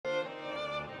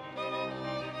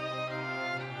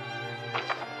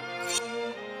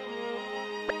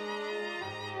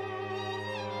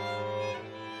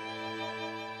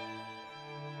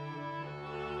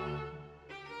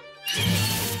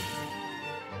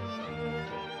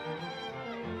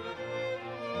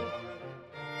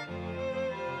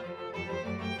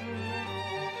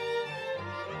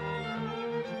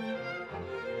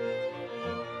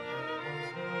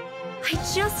I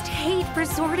just hate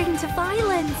resorting to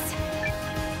violence.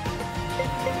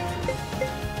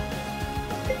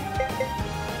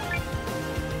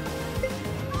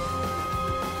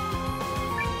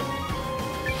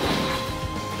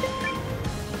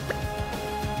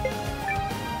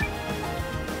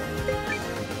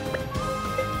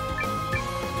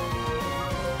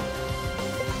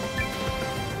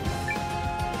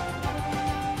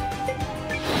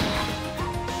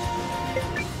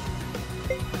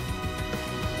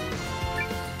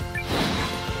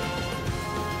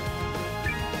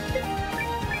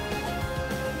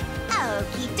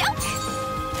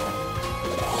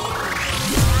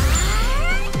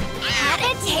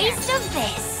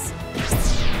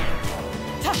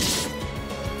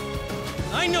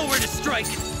 I know where to strike!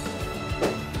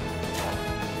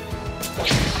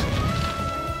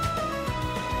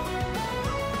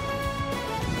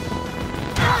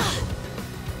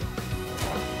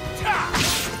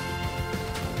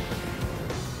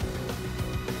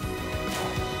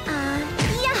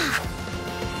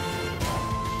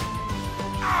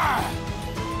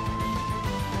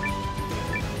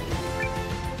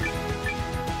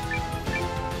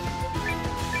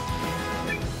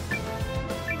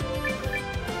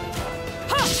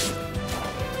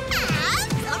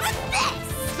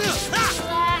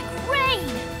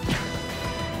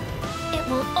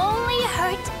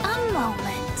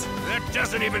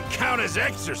 Doesn't even count as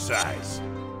exercise.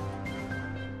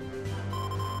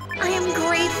 I am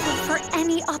grateful for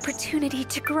any opportunity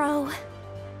to grow.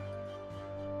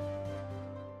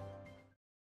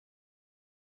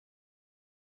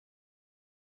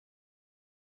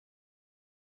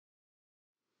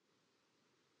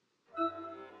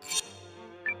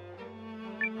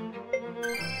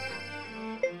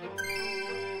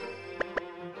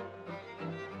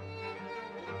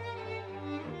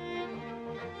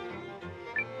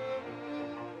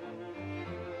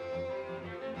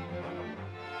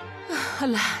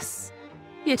 Alas,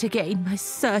 yet again my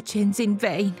search ends in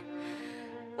vain.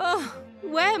 Oh,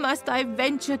 where must I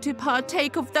venture to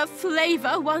partake of the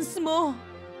flavor once more?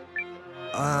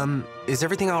 Is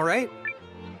everything all right?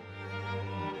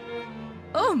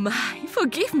 Oh my,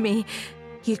 forgive me.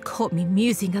 You caught me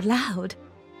musing aloud.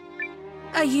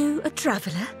 Are you a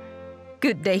traveler?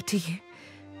 Good day to you.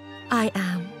 I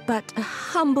am but a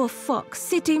humble fox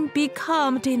sitting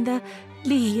becalmed in the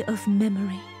lee of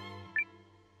memory.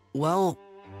 Well,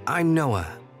 I'm Noah.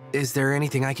 Is there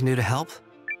anything I can do to help?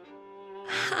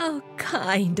 How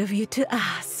kind of you to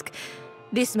ask.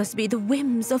 This must be the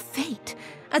whims of fate,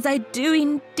 as I do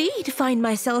indeed find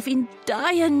myself in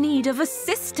dire need of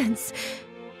assistance.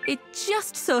 It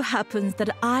just so happens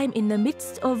that I'm in the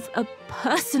midst of a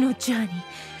personal journey,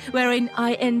 wherein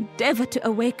I endeavor to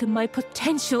awaken my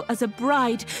potential as a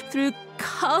bride through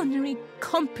culinary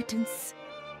competence.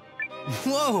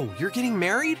 Whoa, you're getting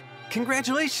married?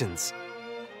 Congratulations!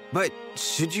 But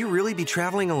should you really be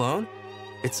traveling alone?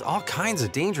 It's all kinds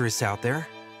of dangerous out there.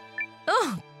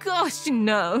 Oh gosh,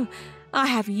 no. I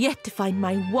have yet to find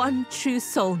my one true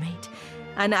soulmate.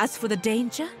 And as for the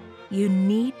danger, you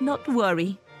need not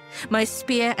worry. My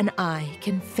spear and I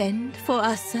can fend for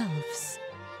ourselves.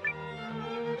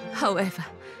 However,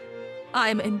 I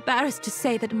am embarrassed to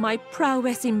say that my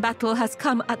prowess in battle has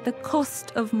come at the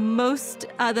cost of most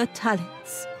other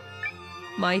talents.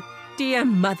 My dear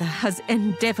mother has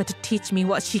endeavored to teach me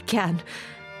what she can,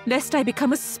 lest I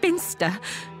become a spinster.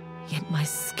 Yet my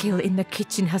skill in the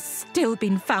kitchen has still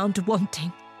been found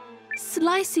wanting.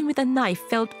 Slicing with a knife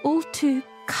felt all too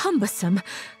cumbersome,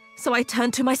 so I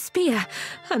turned to my spear,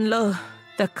 and lo,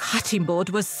 the cutting board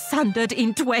was sundered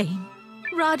in twain.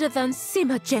 Rather than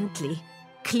simmer gently,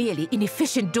 clearly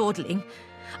inefficient dawdling,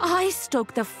 I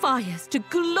stoked the fires to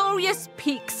glorious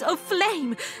peaks of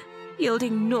flame,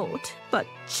 yielding naught but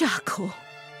charcoal.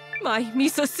 My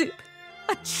miso soup,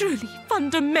 a truly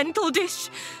fundamental dish,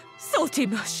 salty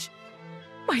mush.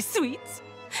 My sweets,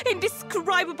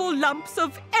 indescribable lumps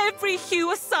of every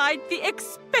hue aside the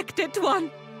expected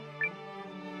one.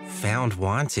 Found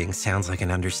wanting sounds like an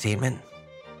understatement.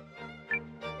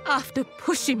 After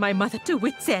pushing my mother to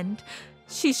wit's end,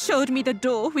 she showed me the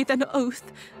door with an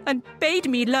oath and bade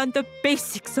me learn the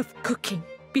basics of cooking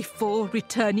before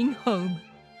returning home.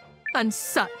 And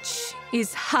such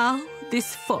is how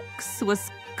this fox was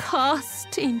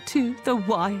cast into the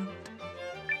wild.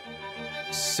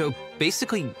 So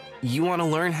basically, you want to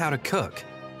learn how to cook?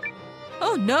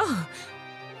 Oh no!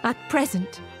 At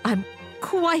present, I'm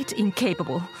quite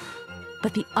incapable.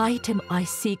 But the item I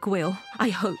seek will, I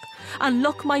hope,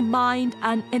 unlock my mind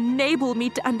and enable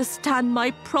me to understand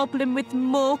my problem with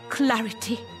more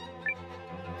clarity.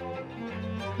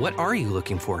 What are you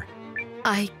looking for?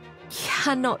 I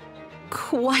cannot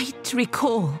quite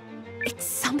recall. It's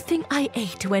something I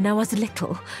ate when I was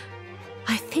little.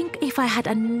 I think if I had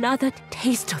another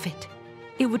taste of it,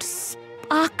 it would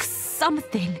spark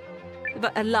something.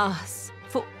 But alas,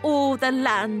 for all the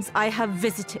lands I have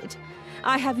visited,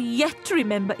 I have yet to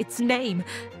remember its name,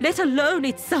 let alone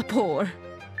its sapor.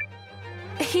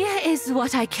 Here is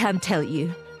what I can tell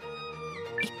you.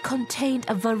 It contained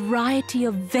a variety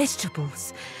of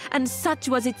vegetables, and such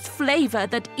was its flavor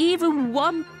that even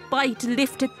one bite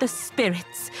lifted the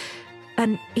spirits.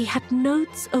 And it had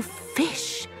notes of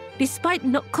fish, despite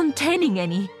not containing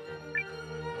any.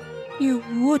 You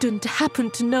wouldn't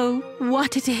happen to know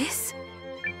what it is?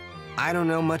 I don't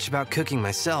know much about cooking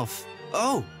myself.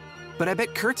 Oh, but I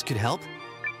bet Kurtz could help.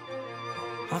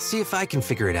 I'll see if I can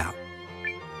figure it out.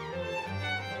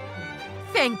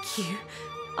 Thank you.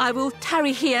 I will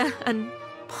tarry here and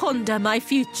ponder my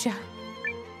future.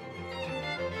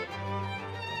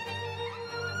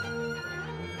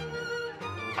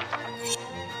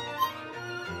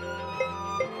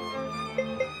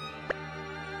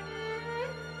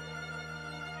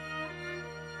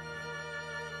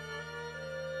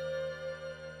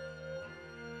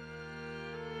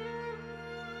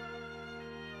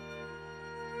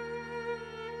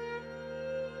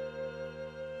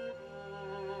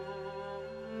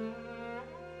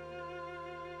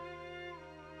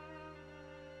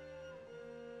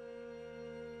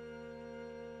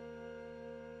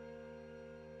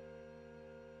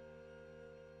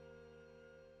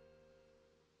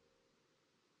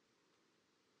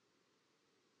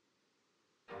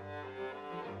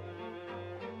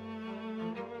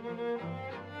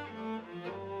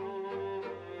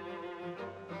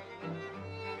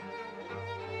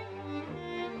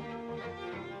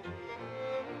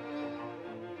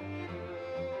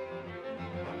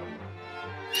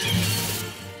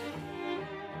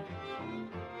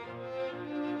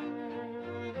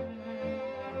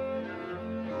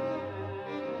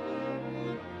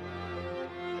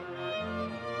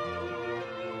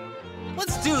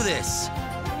 Let's do this!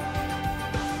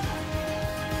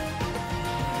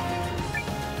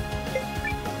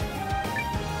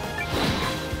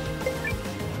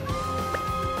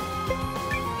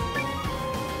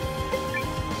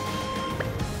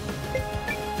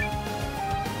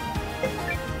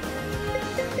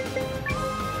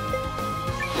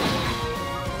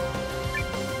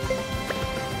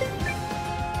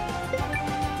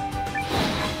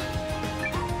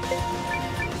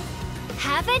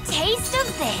 Have a taste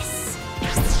of this.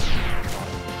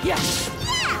 Yeah!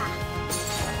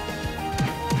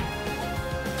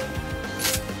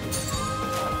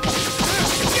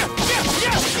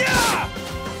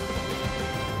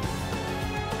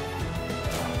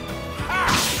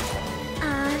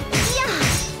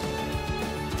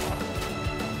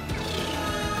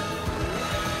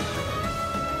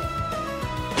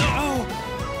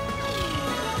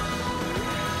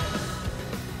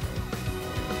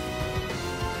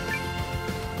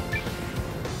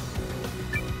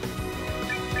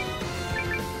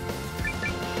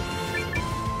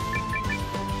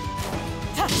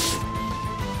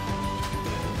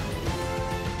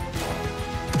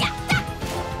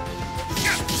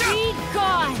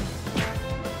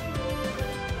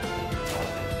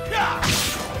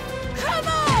 Come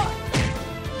on!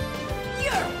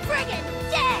 You're friggin'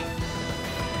 dead!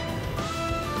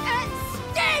 And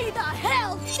stay the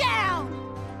hell down!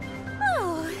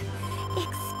 Oh,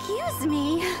 excuse me.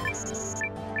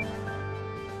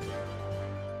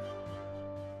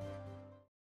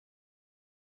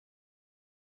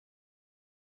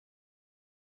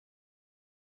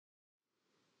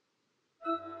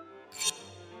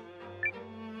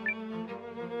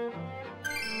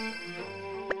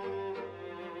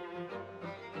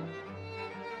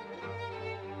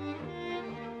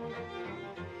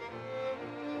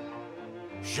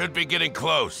 Should be getting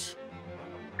close.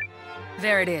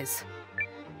 There it is.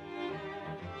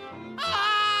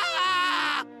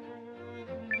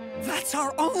 That's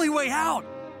our only way out!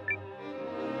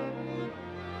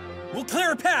 We'll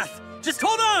clear a path! Just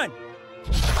hold on!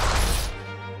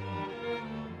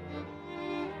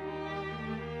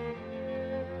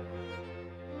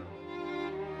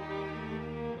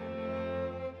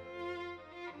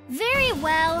 Very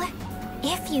well,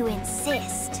 if you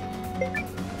insist.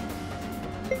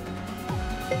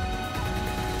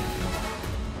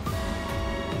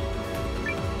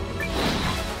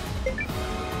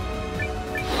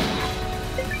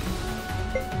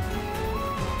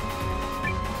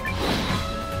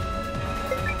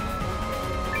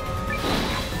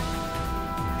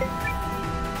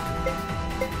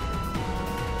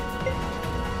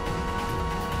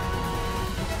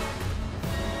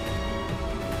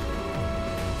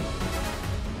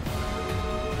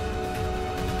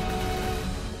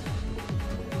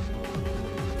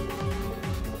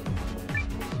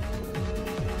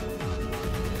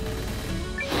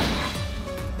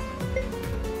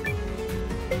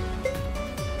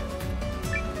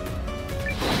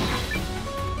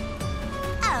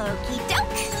 Okey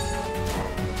doke.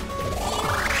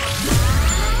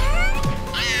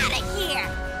 Out of here!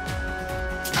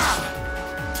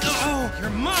 Oh,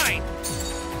 you're mine!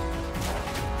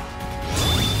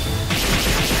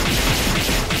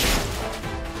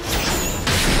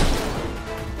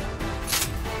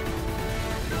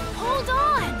 Hold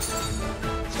on!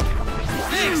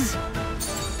 Thanks!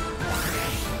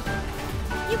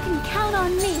 You can count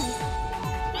on me.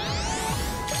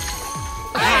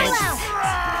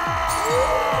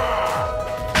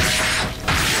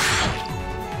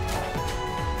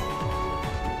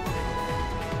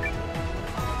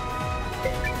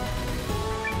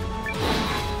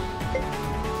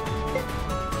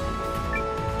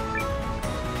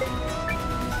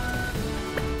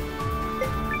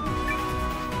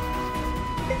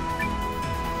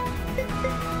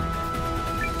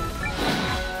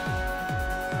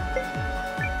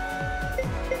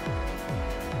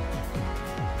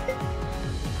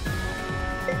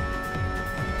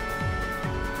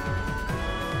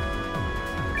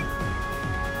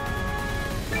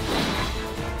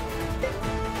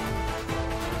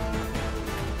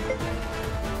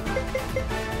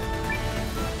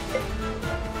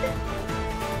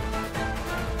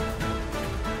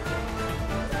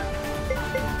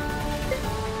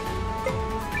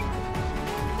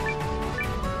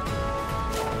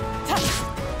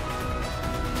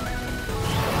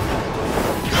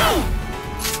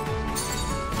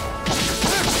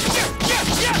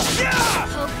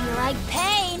 Hope you like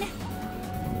pain.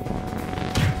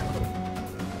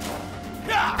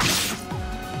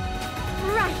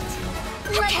 Right.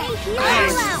 Let me heal you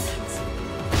out.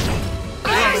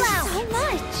 So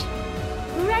much.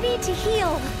 Ready to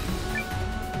heal.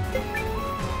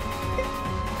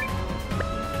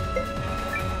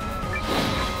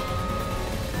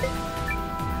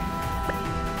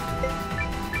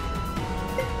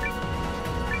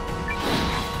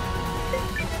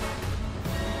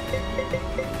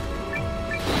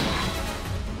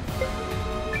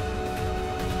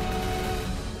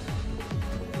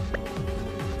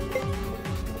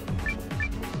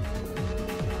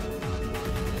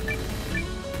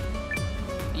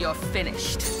 You're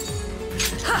finished.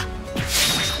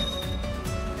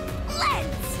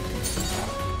 Lens.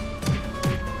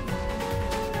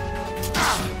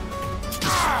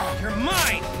 You're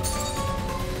mine!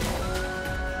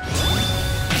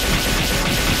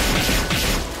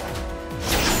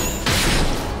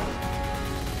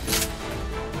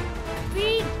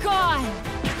 Be gone.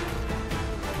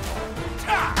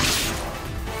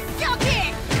 Suck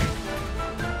it.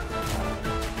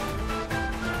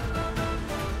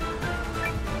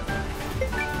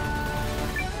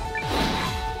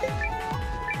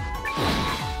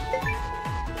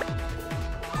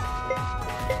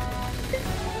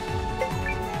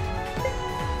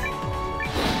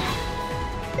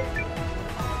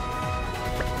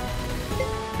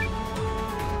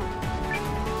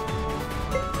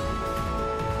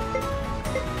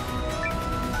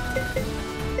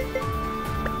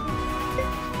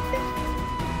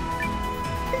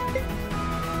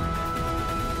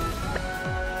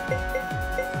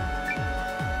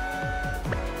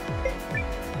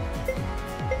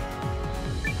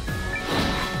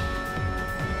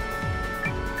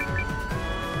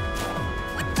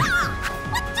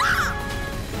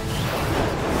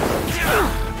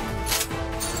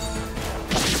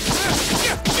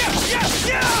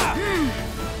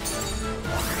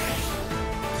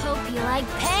 Hope you like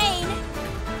pain.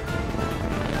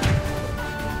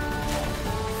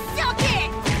 Suck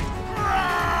it.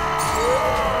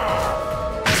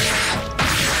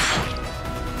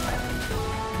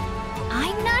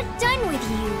 I'm not done with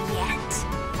you yet.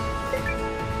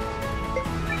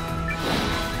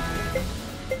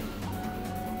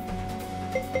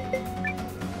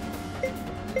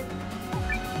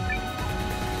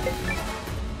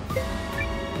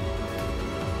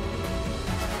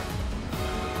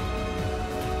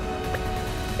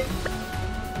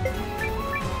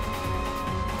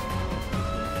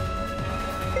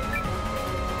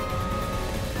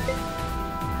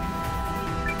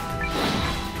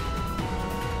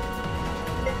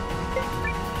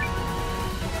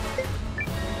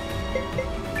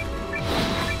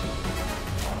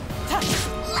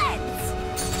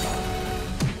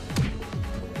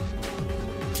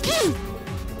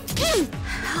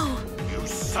 You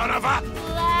son of a...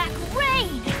 Black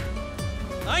rain.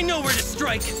 I know where to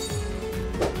strike!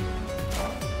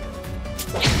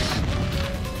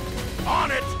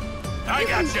 On it! I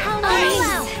got you!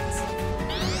 Allow it.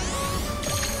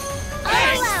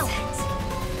 Allow it.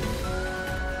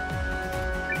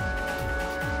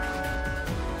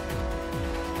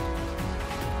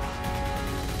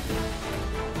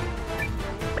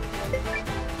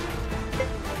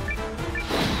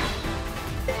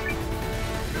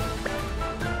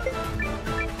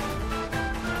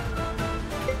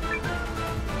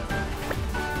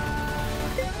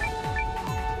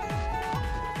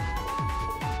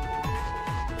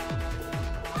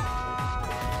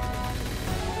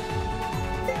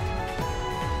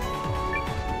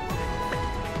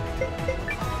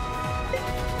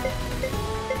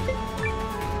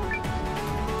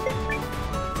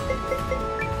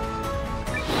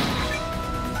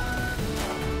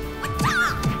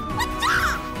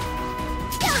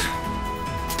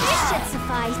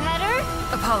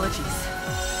 apologies.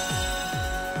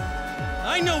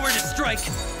 I know where to strike!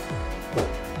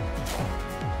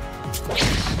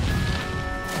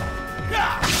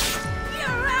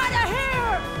 You're out of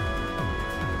here!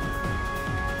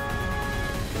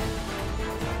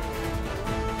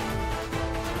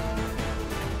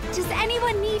 Does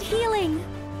anyone need healing?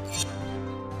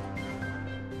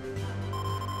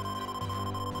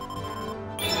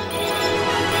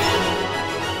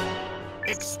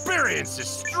 Experience is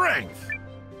strength!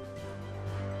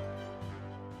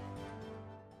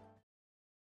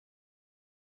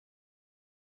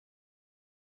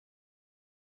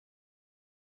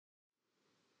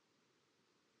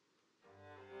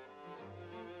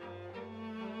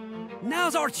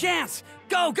 Now's our chance!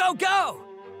 Go, go, go!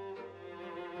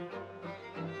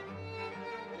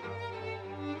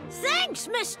 Thanks,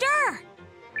 mister!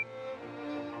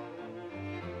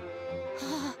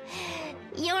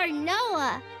 You're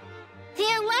Noah, the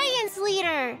Alliance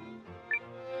leader!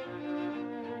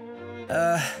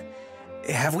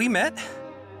 Have we met?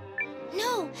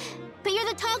 No, but you're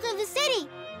the talk of the city,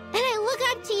 and I look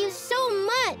up to you so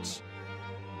much!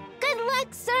 Good luck,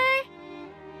 sir!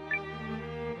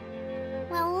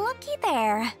 Well, looky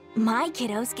there. My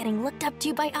kiddo's getting looked up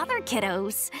to by other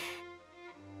kiddos.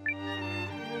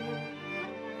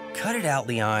 Cut it out,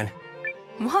 Leon.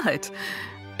 What?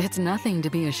 It's nothing to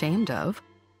be ashamed of.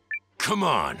 Come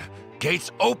on!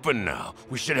 Gate's open now.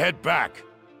 We should head back.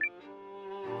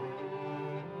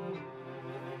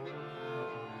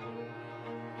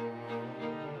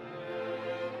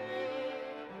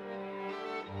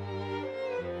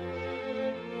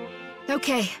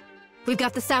 Okay, we've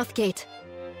got the south gate.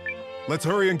 Let's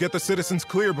hurry and get the citizens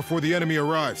clear before the enemy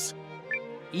arrives.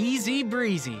 Easy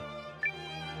breezy.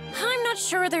 I'm not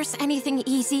sure there's anything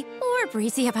easy or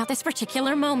breezy about this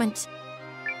particular moment.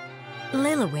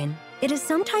 Lilywin, it is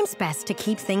sometimes best to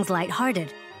keep things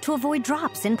lighthearted, to avoid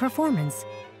drops in performance.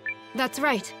 That's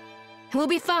right. We'll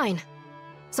be fine.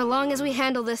 So long as we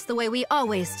handle this the way we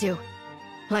always do.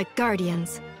 Like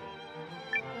guardians.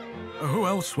 Who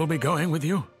else will be going with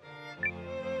you?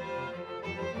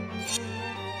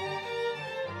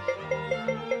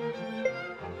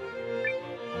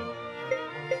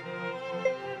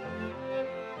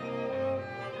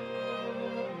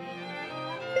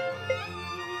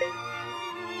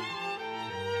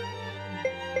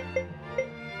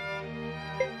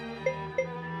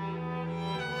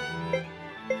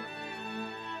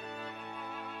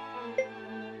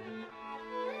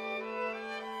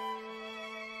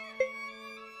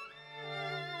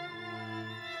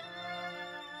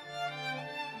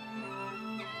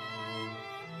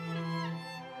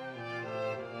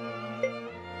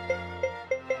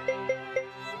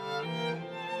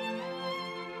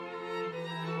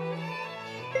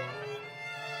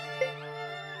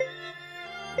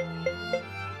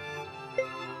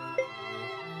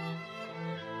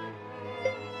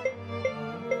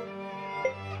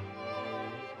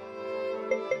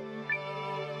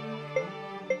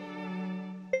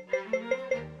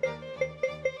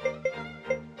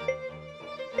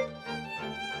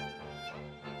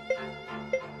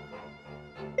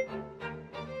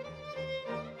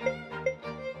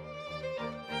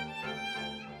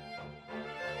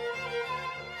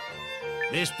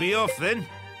 This be off then?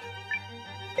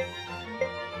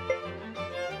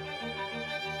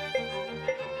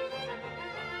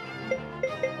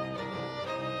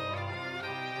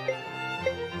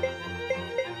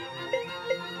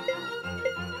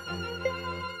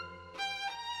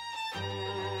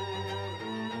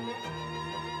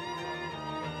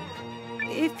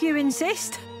 If you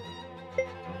insist.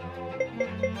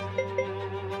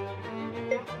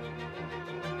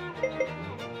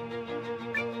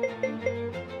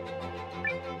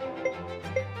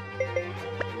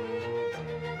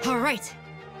 All right,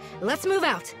 let's move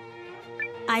out.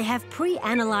 I have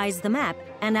pre-analyzed the map,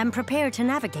 and am prepared to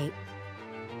navigate.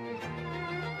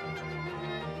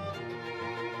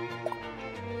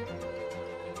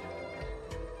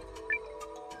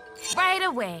 Right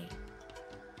away.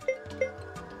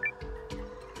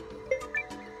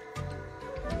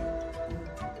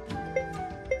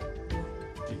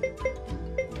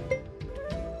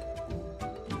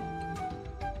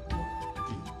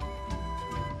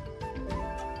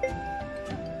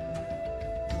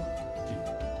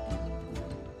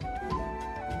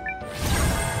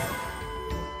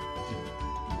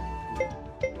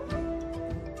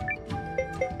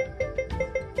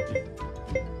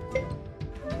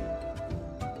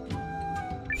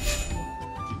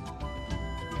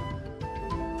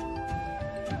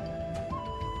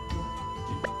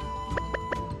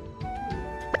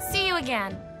 See you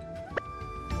again.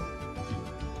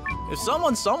 If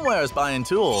someone somewhere is buying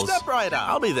tools, step right out.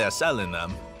 I'll be there selling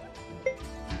them.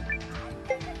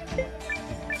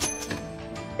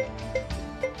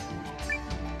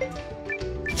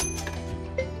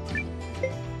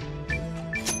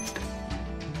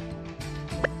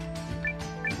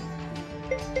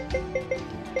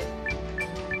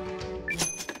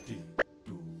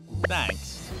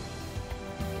 Thanks.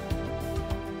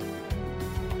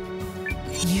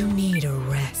 You need a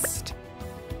rest.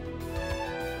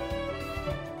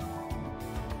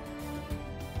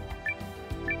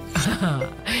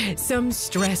 Some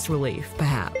stress relief,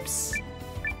 perhaps.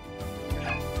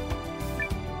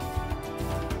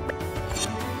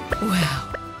 Well.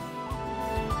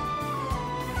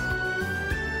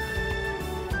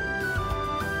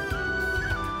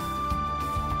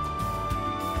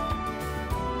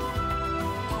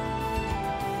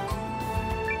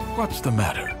 What's the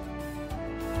matter?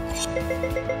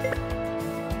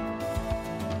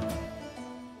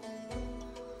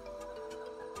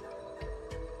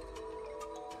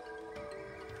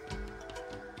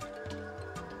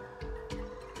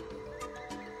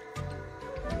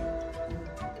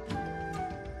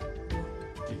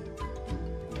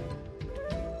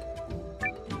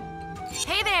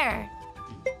 Hey there!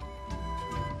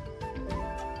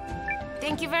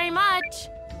 Thank you very much!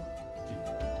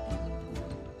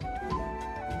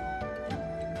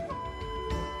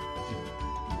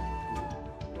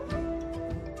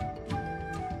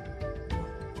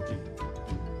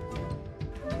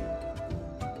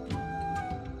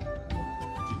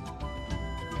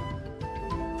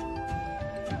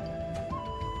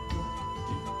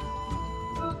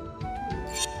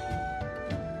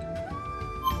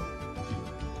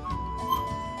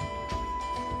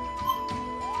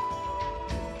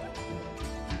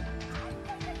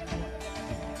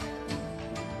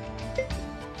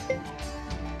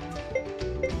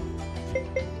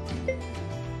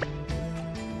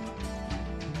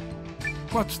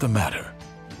 What's the matter?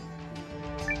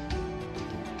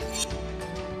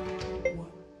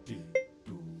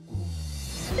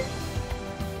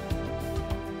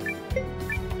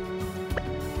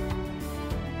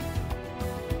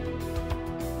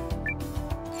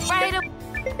 Right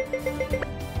up.